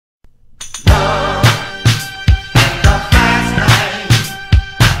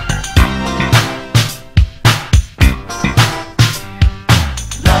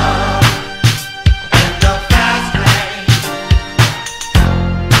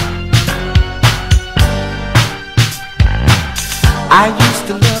I used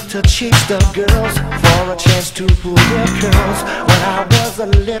to love to chase the girls for a chance to pull their curls when I was a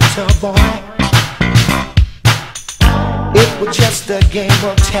little boy. It was just a game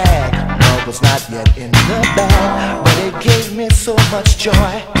of tag. Love was not yet in the bag, but it gave me so much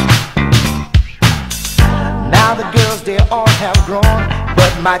joy. Now the girls, they all have grown,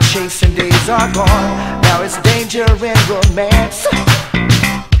 but my chasing days are gone. Now it's danger and romance.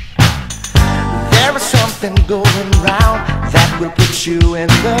 There is something going round that will put you in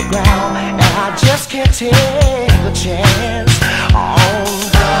the ground, and I just can't take a chance on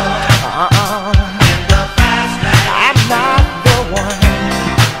the fast lane. I'm not the one.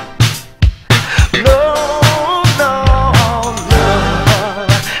 No, no, no.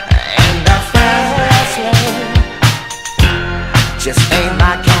 And the fast lane just ain't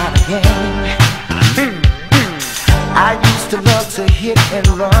my kind of game. I used to love to hit and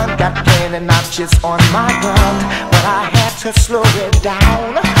run, got plenty notches on my gun, but I had to slow it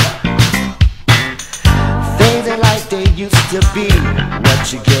down. Things ain't like they used to be.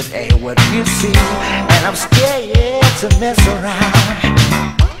 What you get ain't what you see, and I'm scared to mess around.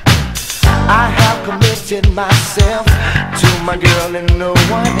 I have committed myself to my girl and no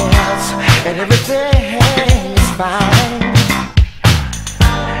one else, and everything is fine.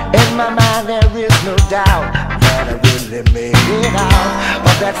 In my mind there is no doubt that I really made it out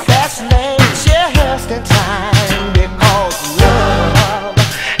of that fast lane just in time, because love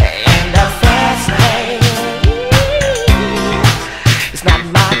and that fast lane, it's not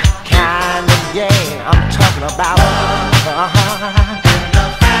my kind of game. I'm talking about the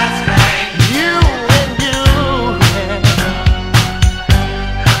fast lane. You and you,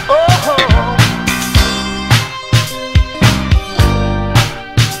 oh.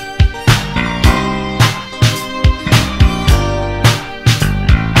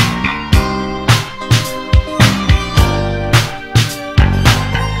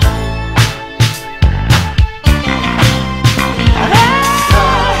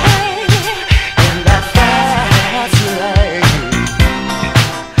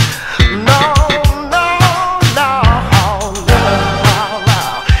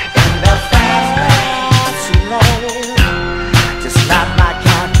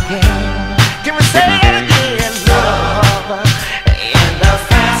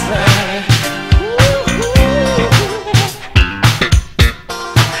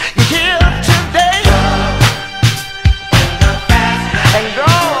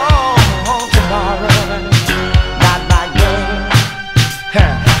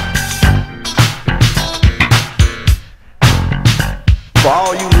 For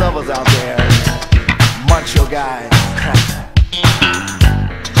all you lovers out there, Muncho guys,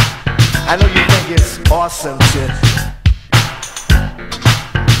 I know you think it's awesome to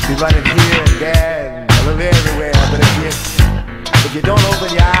be running here and there and a little everywhere, but if you don't open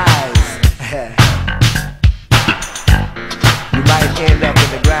your eyes, you might end up in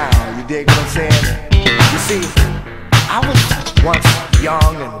the ground. You dig what I'm saying? You see, I was once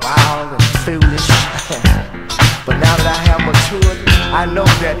young and wild and foolish, but now that I have matured, I know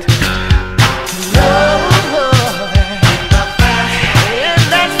that love in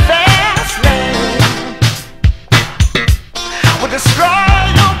that fast lane will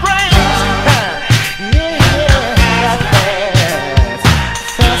destroy your brains. Yeah, that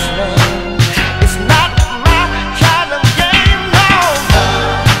fast lane is not my kind of game, no.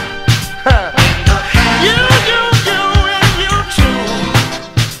 You and you too.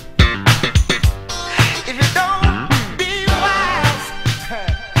 If you don't be wise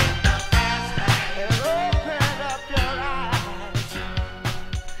and open up your eyes.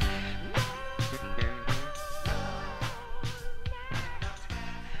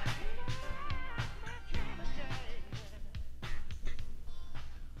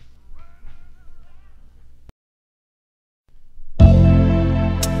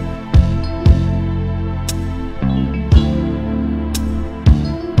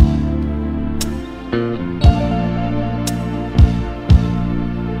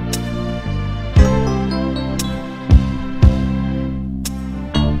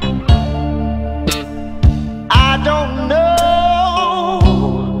 I don't know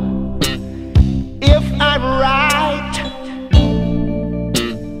if I'm right,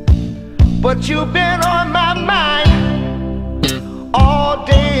 but you've been on my mind all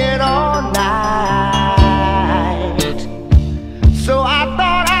day and all night. So I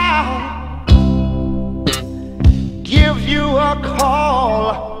thought I'll give you a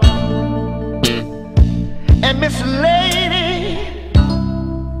call. And Miss Lady,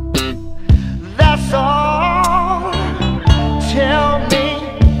 that's all. Tell me,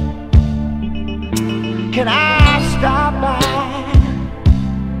 can I stop by?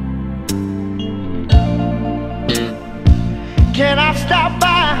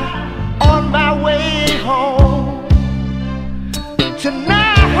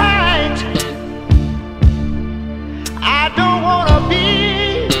 Tonight, I don't wanna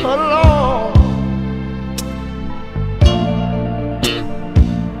be alone.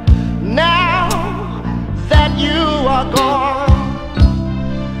 Now that you are gone,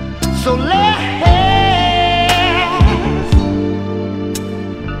 so let's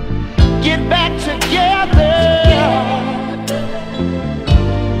get back together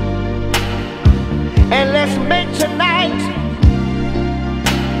and let's make tonight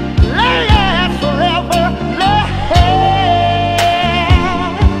last forever. Let's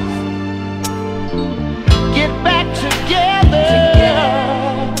get back together.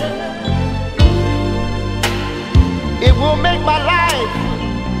 It will make my life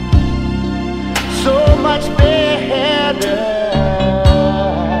so much better.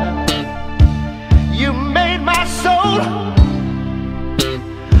 You made my soul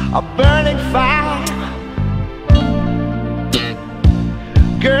a burning fire.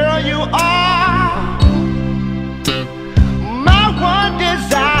 Girl, you are my one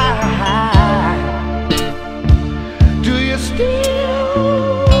desire. Do you still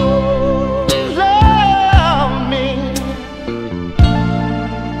love me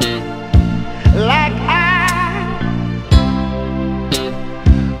like I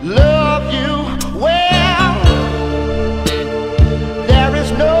love you? Well, there is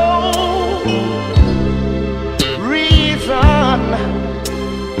no reason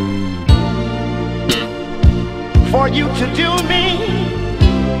for you to do me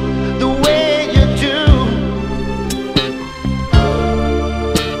the way you do.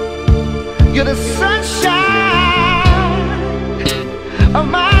 You're the sunshine of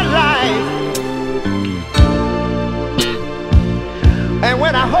my life, and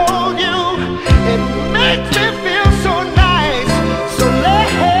when I hold you, it makes me feel so nice. So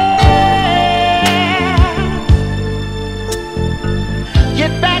let's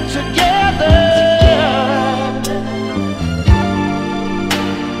get back together.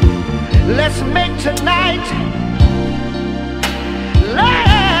 Let's make tonight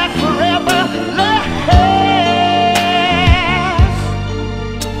last forever. Let's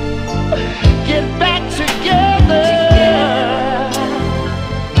get back together.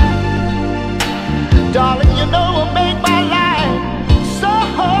 Darling, you know it'll make my life so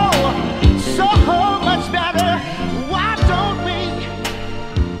much better. Why don't we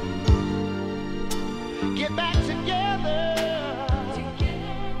get back together?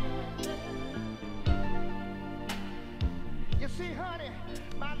 You see, honey,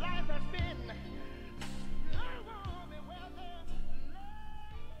 my life has been